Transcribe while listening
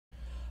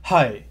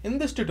Hi, in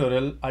this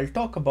tutorial, I'll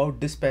talk about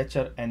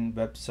dispatcher and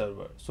web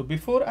server. So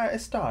before I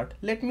start,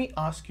 let me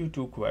ask you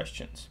two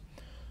questions.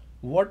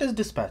 What is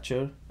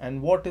dispatcher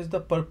and what is the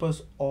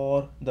purpose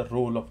or the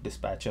role of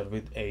dispatcher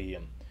with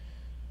AEM?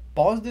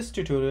 Pause this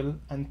tutorial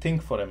and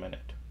think for a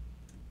minute.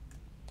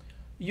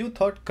 You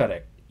thought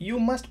correct. You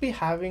must be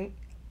having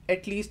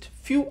at least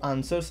few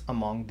answers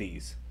among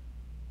these.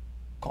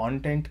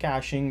 Content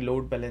caching,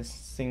 load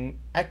balancing,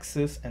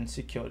 access and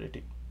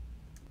security.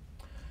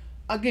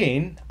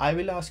 Again, I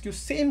will ask you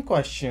same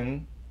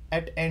question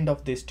at end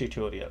of this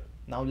tutorial.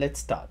 Now let's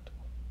start.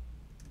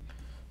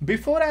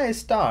 Before I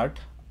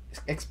start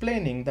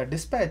explaining the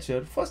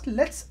dispatcher, first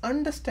let's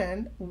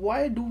understand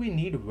why do we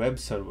need web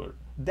server.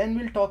 Then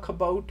we'll talk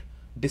about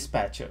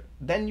dispatcher.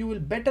 Then you will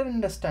better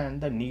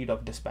understand the need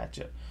of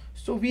dispatcher.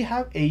 So we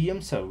have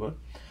AEM server,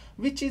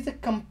 which is a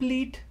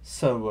complete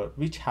server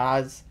which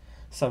has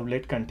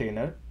servlet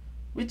container,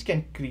 which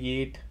can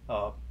create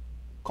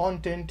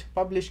content,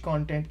 publish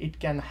content, it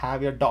can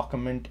have your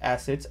document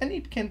assets, and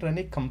it can run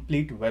a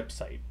complete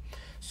website.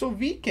 So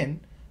we can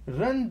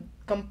run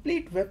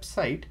complete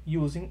website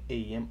using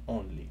AEM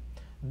only.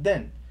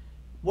 Then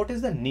what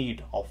is the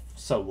need of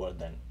server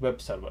then,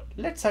 web server?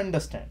 Let's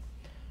understand.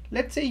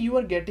 Let's say you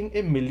are getting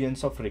a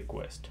millions of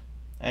requests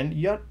and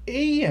your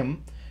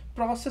AEM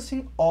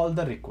processing all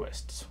the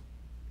requests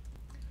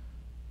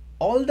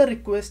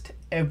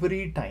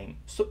every time.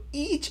 So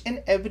each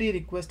and every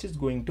request is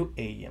going to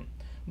AEM.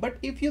 But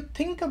if you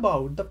think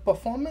about the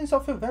performance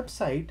of a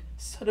website,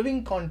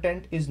 serving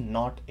content is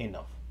not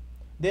enough.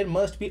 There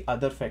must be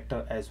other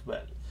factors as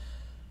well.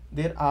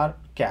 There are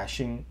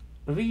caching,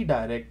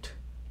 redirect,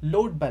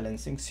 load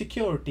balancing,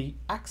 security,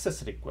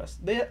 access requests.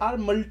 There are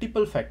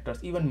multiple factors,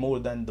 even more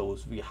than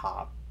those we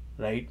have,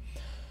 right?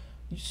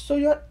 So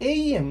your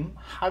AEM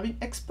having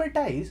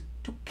expertise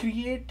to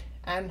create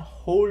and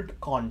hold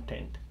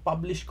content,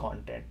 publish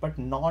content, but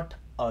not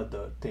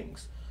other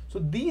things. So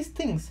these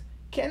things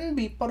can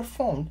be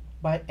performed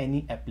by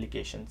any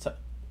application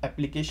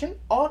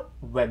or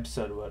web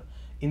server.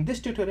 In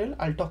this tutorial,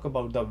 I'll talk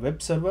about the web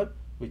server,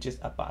 which is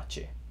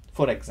Apache,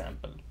 for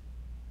example.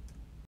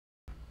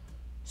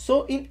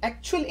 So in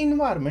actual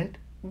environment,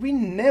 we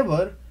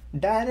never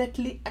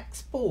directly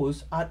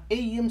expose our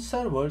AEM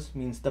servers,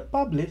 means the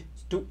publish,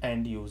 to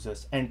end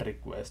users and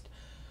request.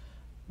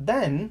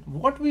 Then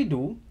what we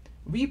do,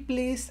 we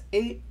place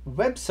a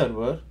web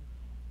server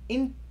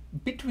in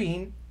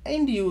between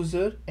end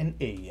user and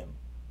AEM.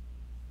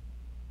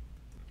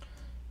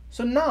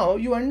 So now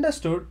you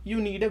understood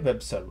you need a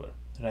web server,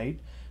 right?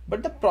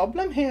 But the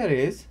problem here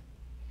is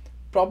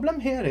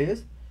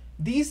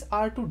these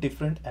are two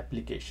different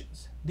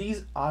applications.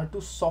 These are two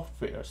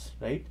softwares,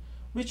 right?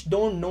 Which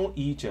don't know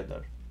each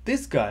other.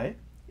 This guy,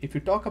 if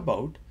you talk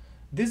about,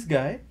 this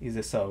guy is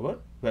a server,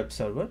 web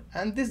server,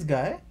 and this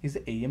guy is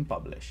a AEM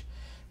publish.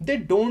 They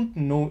don't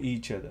know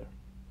each other,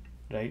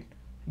 right?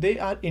 They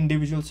are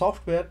individual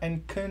software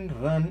and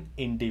can run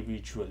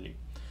individually.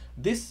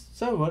 This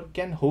server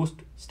can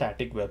host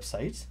static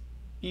websites,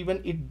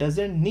 even it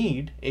doesn't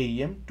need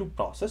AEM to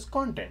process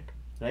content,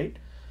 right?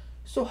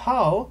 So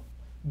how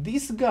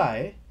this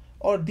guy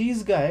or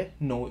these guys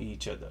know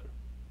each other?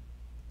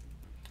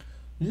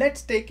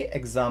 Let's take an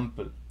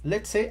example.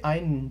 Let's say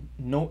I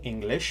know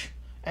English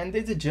and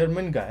there's a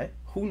German guy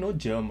who knows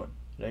German,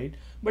 right?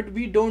 But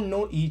we don't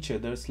know each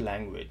other's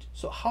language.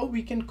 So how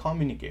we can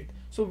communicate?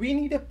 So we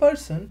need a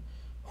person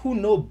who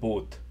know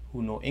both,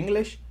 who know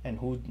English and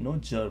who know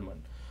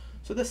German.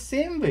 So the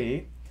same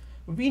way,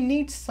 we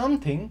need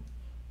something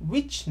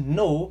which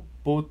know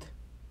both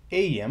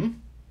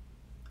AEM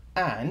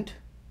and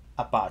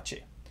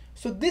Apache.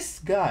 So this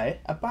guy,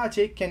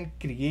 Apache, can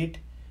create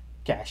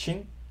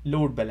caching,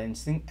 load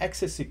balancing,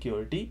 access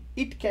security.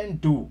 It can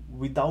do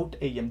without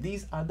AEM.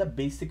 These are the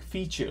basic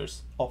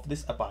features of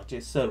this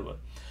Apache server.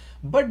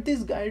 But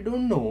this guy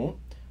don't know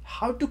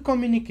how to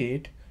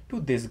communicate to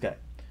this guy.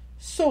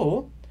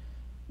 So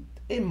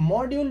a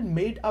module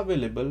made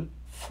available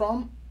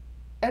from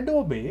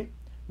Adobe,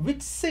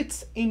 which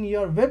sits in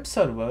your web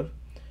server,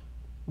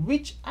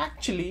 which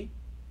actually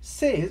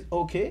says,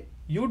 okay,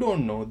 you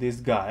don't know this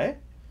guy,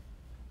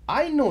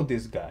 I know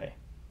this guy,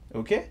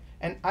 okay,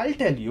 and I'll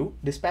tell you,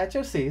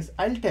 dispatcher says,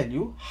 I'll tell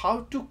you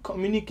how to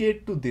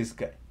communicate to this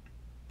guy,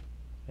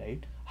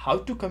 right? How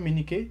to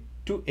communicate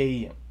to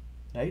AEM,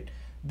 right?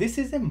 This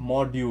is a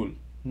module,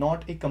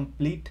 not a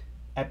complete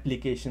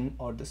application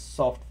or the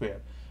software.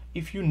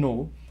 If you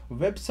know,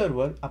 web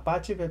server,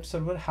 Apache web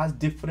server has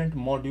different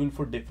module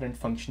for different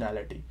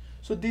functionality.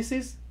 So this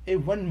is a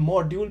one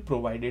module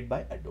provided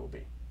by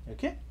Adobe,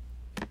 okay?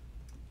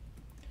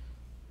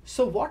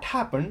 So what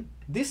happened?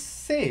 This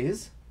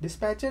says,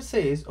 dispatcher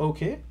says,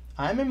 okay,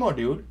 I'm a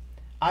module,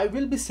 I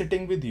will be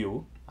sitting with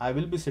you,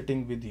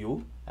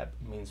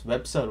 means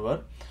web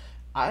server,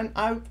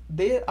 and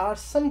there are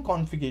some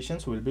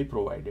configurations will be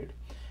provided.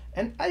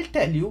 And I'll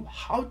tell you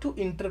how to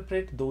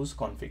interpret those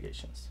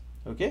configurations,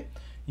 okay?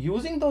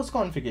 Using those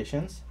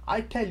configurations,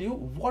 I tell you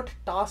what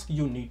task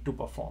you need to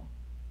perform,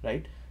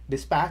 right?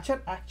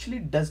 Dispatcher actually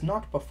does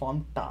not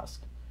perform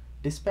task.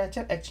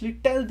 dispatcher actually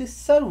tell this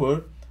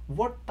server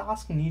what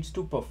task needs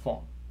to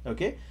perform.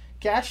 Okay,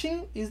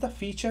 caching is the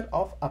feature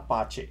of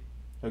Apache.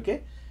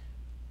 Okay,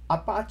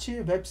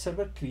 Apache web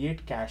server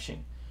create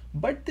caching,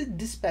 but the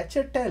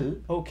dispatcher tell,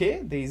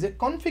 okay, there is a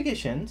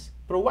configurations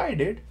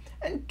provided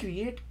and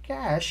create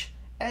cache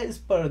as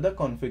per the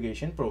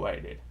configuration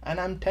provided, and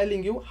I'm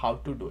telling you how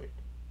to do it.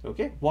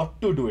 Okay,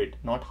 what to do it,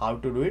 not how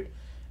to do it.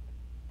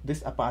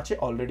 This Apache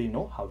already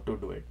know how to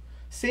do it.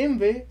 Same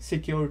way,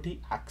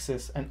 security,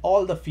 access, and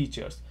all the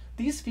features.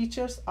 These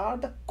features are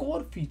the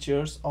core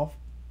features of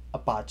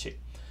Apache.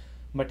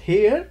 But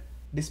here,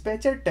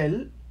 dispatcher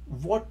tell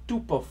what to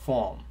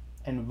perform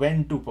and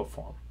when to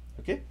perform.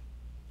 Okay.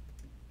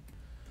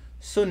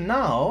 So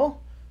now,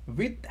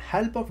 with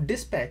help of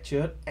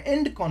dispatcher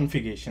and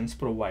configurations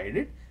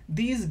provided,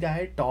 these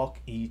guys talk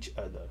each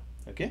other.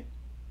 Okay.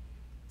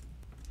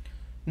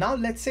 Now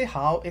let's say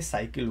how a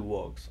cycle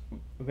works.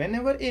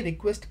 Whenever a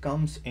request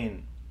comes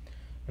in,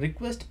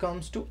 request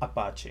comes to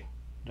Apache,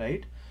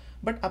 right?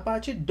 But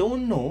Apache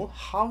don't know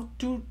how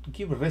to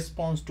give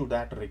response to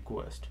that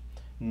request.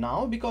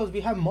 Now, because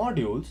we have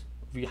modules,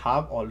 we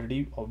have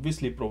already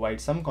obviously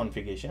provide some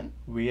configuration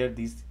where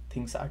these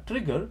things are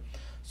triggered.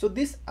 So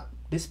this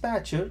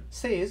dispatcher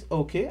says,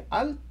 okay,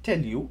 I'll tell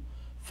you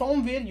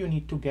from where you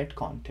need to get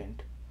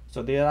content.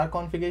 So there are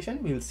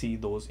configuration, we'll see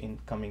those in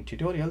coming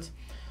tutorials.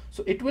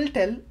 So it will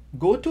tell,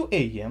 go to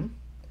AEM,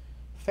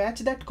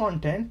 fetch that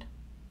content.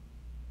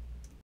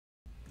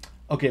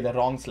 Okay, the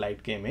wrong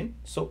slide came in.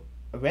 So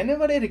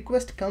whenever a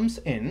request comes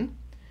in,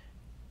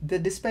 the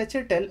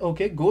dispatcher tell,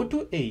 okay, go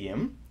to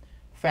AEM,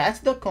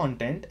 fetch the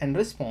content and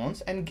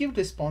response and give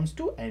response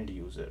to end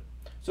user.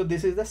 So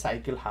this is the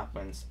cycle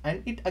happens,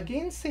 and it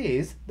again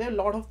says there are a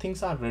lot of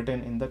things are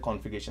written in the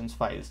configurations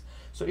files.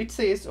 So it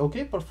says,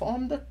 okay,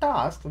 perform the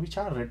tasks which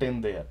are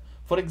written there.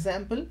 For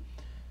example,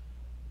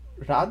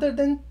 rather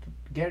than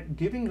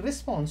giving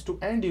response to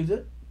end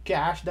user,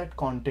 cache that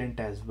content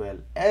as well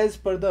as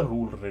per the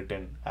rule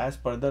written, as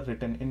per the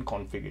written in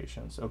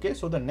configurations. Okay,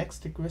 so the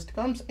next request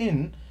comes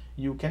in,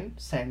 you can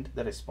send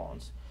the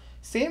response.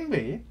 Same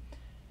way,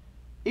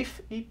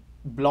 if it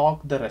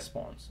block the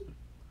response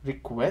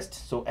request,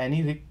 so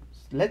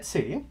let's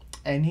say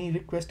any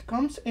request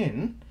comes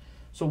in,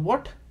 so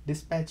what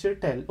dispatcher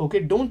tell,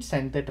 okay, don't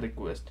send that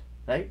request,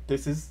 right?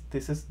 This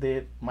is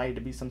there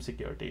might be some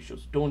security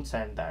issues, don't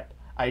send that.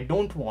 I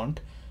don't want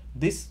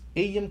this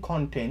AEM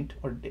content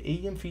or the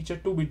AEM feature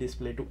to be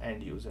displayed to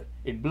end user.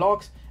 It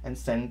blocks and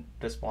send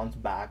response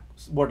back,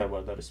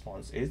 whatever the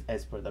response is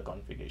as per the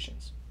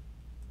configurations.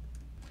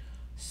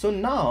 So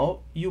now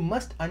you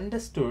must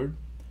understood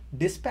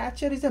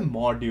dispatcher is a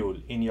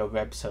module in your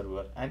web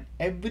server, and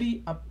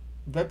every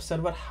web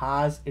server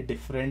has a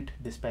different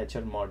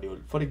dispatcher module.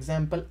 For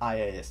example,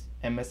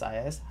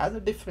 MSIS has a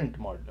different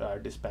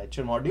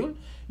dispatcher module.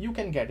 You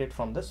can get it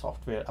from the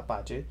software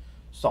Apache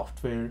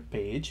software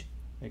page.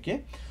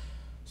 Okay,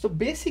 so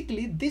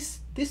basically this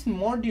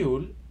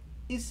module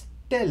is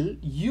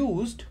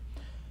used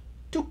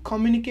to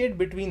communicate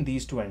between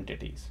these two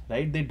entities,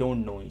 right? They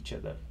don't know each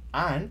other,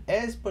 and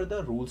as per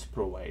the rules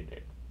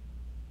provided.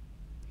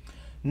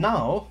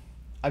 Now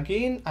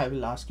again I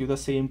will ask you the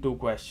same two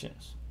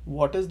questions.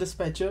 What is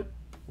dispatcher?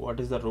 What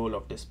is the role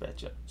of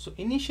dispatcher? So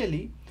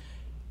initially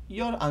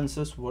your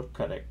answers were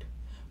correct,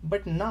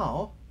 but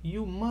now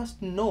you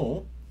must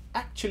know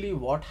actually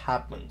what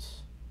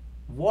happens,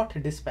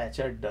 what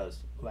dispatcher does,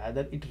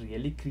 whether it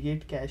really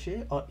create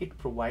cache or it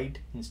provide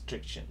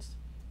instructions,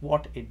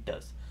 what it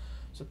does.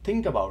 So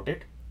think about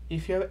it.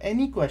 If you have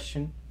any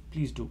question,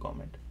 please do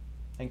comment.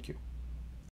 Thank you.